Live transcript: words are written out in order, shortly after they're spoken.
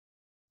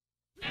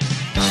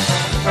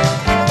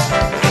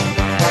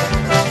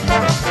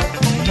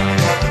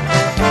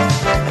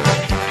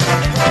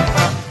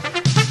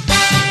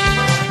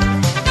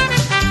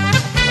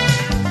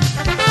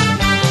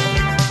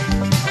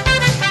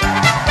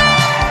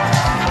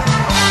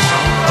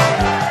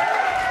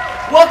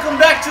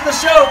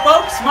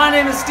my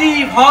name is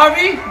Steve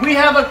Harvey. We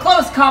have a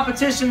close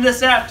competition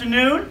this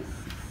afternoon.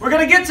 We're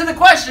going to get to the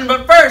question,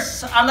 but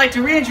first, I'd like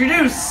to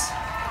reintroduce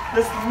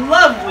this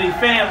lovely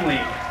family.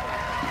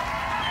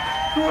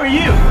 Who are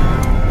you?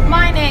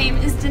 My name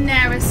is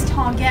Daenerys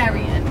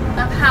Targaryen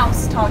of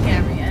House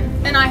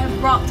Targaryen, and I have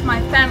brought my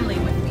family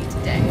with me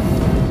today.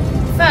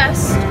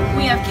 First,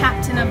 we have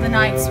Captain of the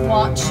Night's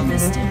Watch,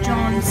 Mr.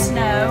 Jon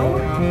Snow.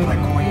 My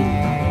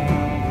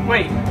queen.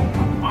 Wait,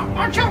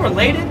 aren't y'all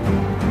related?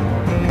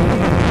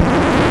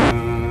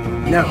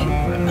 No.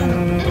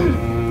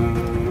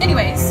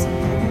 Anyways,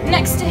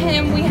 next to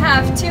him we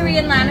have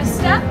Tyrion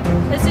Lannister.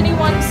 Has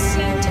anyone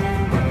seen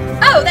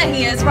Oh, there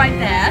he is, right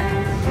there.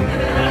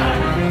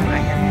 I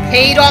have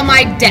paid all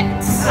my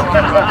debts.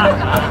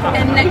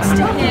 And next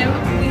to him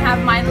we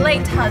have my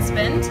late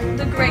husband,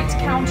 the great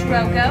Count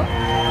Drogo.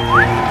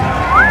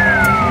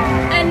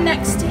 And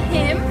next to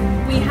him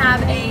we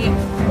have a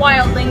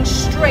wildling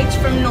straight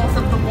from north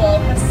of the wall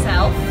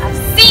herself.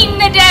 I've seen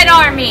the dead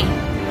army.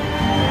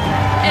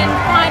 And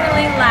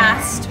finally,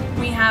 last,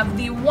 we have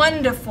the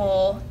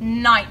wonderful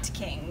Night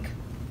King.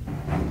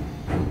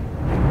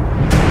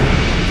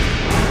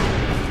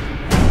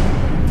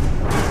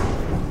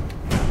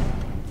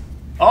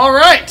 All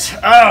right.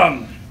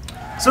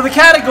 So the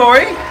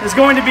category is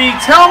going to be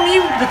tell me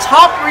the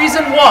top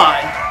reason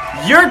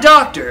why your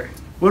doctor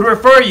would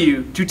refer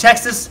you to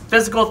Texas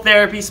physical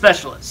therapy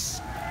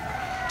specialist.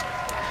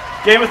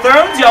 Game of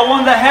Thrones, y'all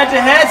won the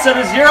head-to-head, so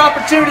does your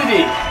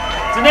opportunity.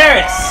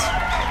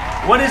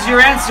 Daenerys, what is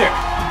your answer?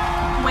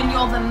 When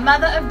you're the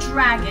mother of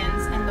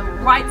dragons and the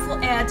rightful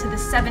heir to the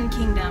Seven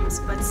Kingdoms,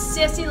 but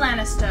Cersei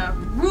Lannister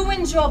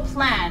ruins your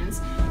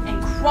plans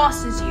and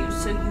crosses you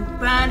so you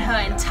burn her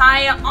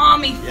entire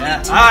army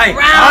fleet to the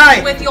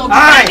ground with your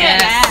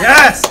dragons.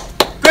 Yes.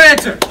 Good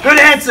answer. Good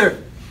answer.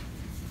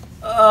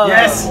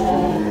 Yes.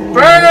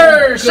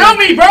 Burn! Show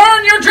me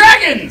burn your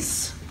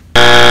dragons!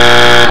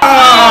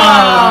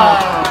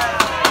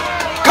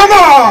 Come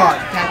on.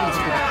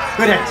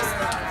 Good answer.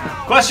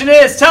 Question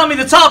is, tell me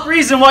the top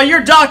reason why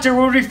your doctor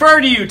would refer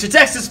to you to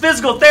Texas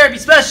physical therapy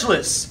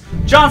specialist.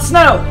 Jon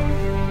Snow.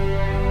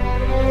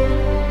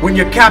 When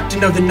you're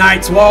captain of the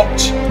Night's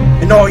Watch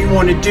and all you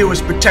want to do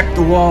is protect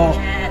the wall,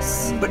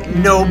 Yes. but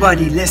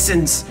nobody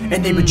listens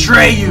and they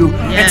betray you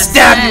and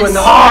stab you in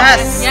the heart.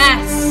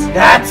 Yes.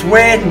 That's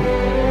when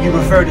you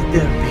refer to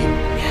therapy.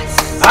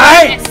 Yes.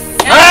 Aye.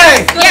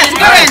 Aye.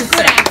 Good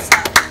answer.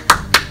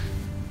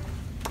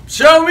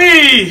 Show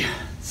me.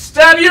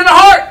 Stab you in the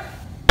heart.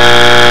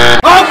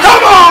 Oh,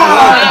 come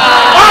on!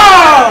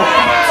 Oh!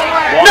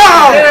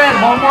 No!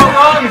 One more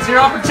wrong, it's your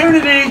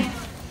opportunity.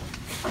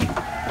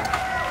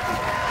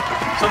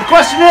 So the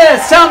question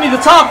is, tell me the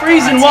top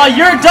reason why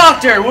your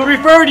doctor would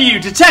refer to you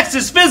to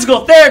Texas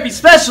physical therapy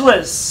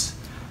specialists.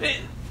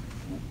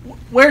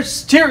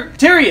 Where's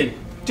Tyrion?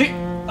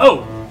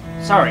 Oh,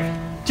 sorry.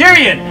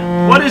 Tyrion,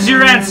 what is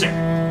your answer?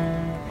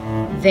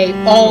 They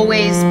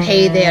always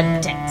pay their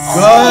debts.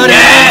 Good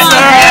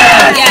answer!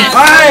 Yes.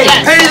 Aye,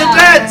 Yes. pay the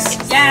debts!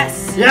 Yes.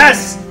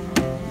 Yes!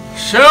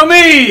 Show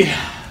me.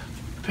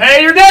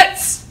 Pay your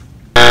debts.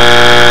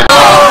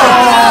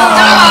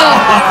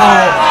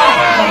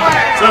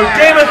 So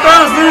Game of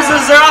Thrones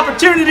loses their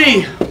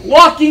opportunity.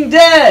 Walking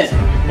Dead,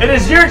 it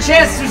is your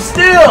chance to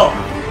steal.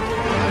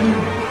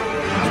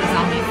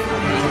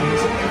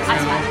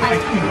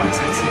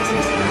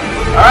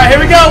 Alright, here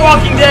we go,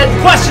 Walking Dead.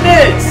 The question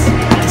is,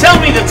 tell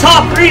me the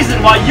top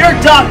reason why your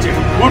doctor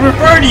would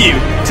refer to you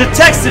to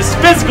Texas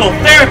physical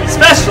therapy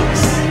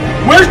specialist.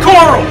 Where's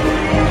Carl?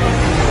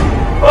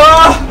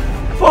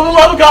 For the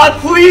love of God,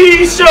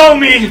 please show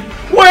me.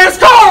 Where's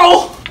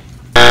Carl?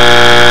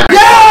 Yeah!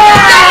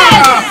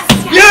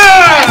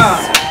 Yeah!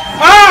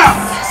 Ah!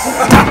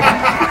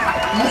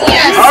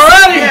 Yes.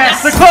 Alrighty,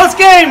 it's a close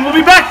game. We'll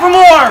be back for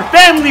more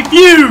Family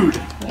Feud.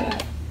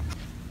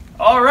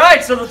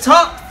 Alright, so the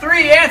top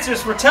three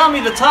answers for tell me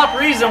the top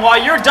reason why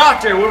your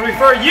doctor would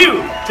refer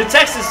you to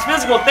Texas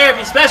physical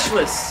therapy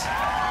specialists.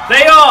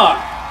 They are,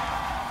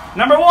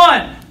 number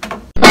 1,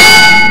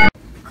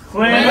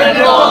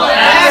 clinical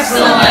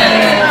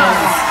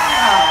excellence.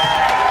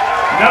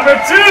 Number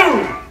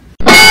 2,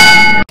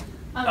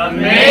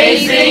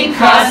 amazing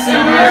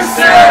customer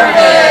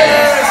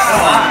service.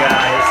 Come on,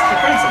 guys. The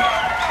principal.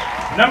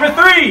 Number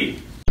 3,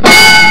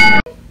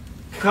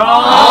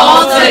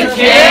 call to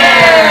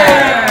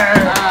care.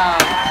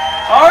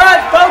 All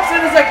right, folks,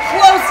 it is a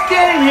close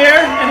game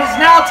here, and it's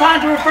now time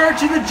to refer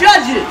to the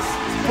judges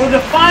for the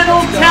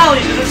final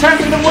tally to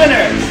determine the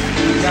winner.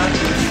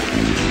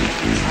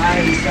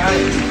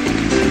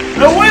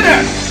 The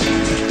winner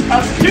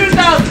of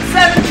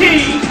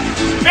 2017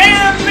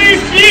 Family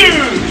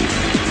Feud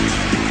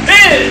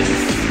is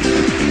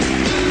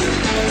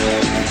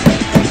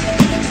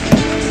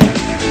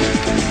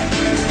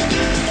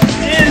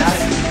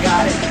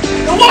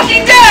The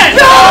Walking Dead!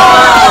 No!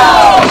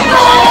 No!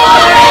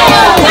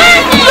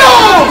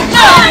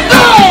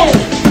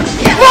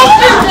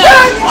 Walking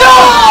Dead!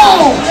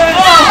 No!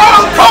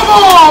 Oh, come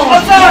on!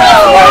 I'm sorry!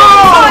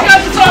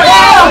 I'm sorry!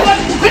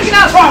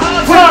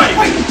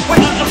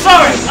 I'm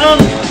sorry!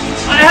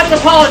 I have to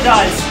apologize.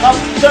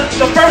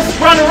 first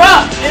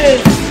runner-up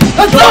is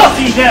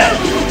Dorothy Dead.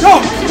 The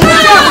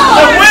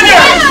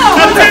winner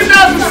of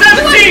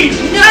 2017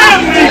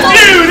 Family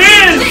Feud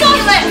is